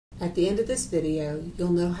At the end of this video,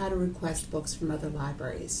 you'll know how to request books from other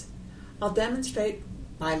libraries. I'll demonstrate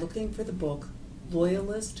by looking for the book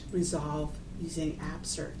Loyalist Resolve using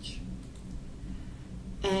AppSearch.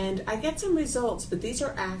 And I get some results, but these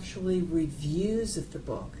are actually reviews of the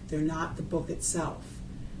book. They're not the book itself.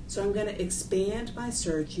 So I'm going to expand my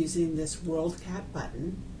search using this WorldCat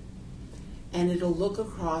button, and it'll look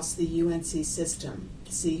across the UNC system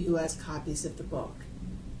to see who has copies of the book.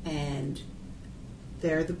 And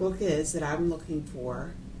there the book is that I'm looking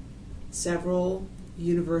for. Several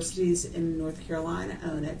universities in North Carolina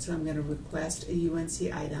own it, so I'm going to request a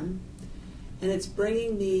UNC item. And it's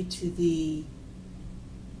bringing me to the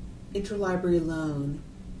interlibrary loan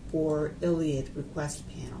or Iliad request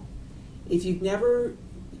panel. If you've never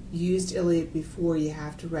used Iliad before, you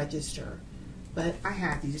have to register. But I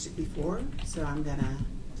have used it before, so I'm going to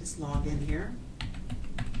just log in here.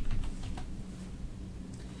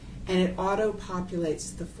 And it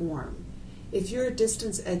auto-populates the form. If you're a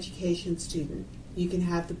distance education student, you can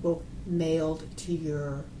have the book mailed to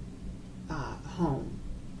your home.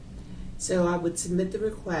 So I would submit the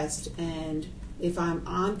request, and if I'm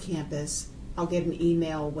on campus, I'll get an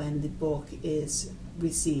email when the book is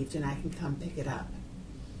received and I can come pick it up.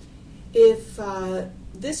 If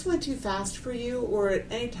this went too fast for you, or at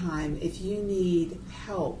any time if you need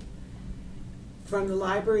help, from the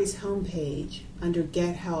library's homepage under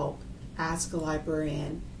Get Help, Ask a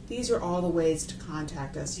Librarian, these are all the ways to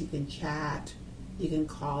contact us. You can chat, you can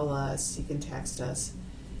call us, you can text us.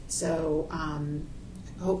 So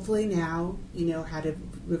hopefully now you know how to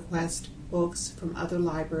request books from other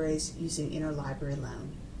libraries using interlibrary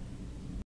loan.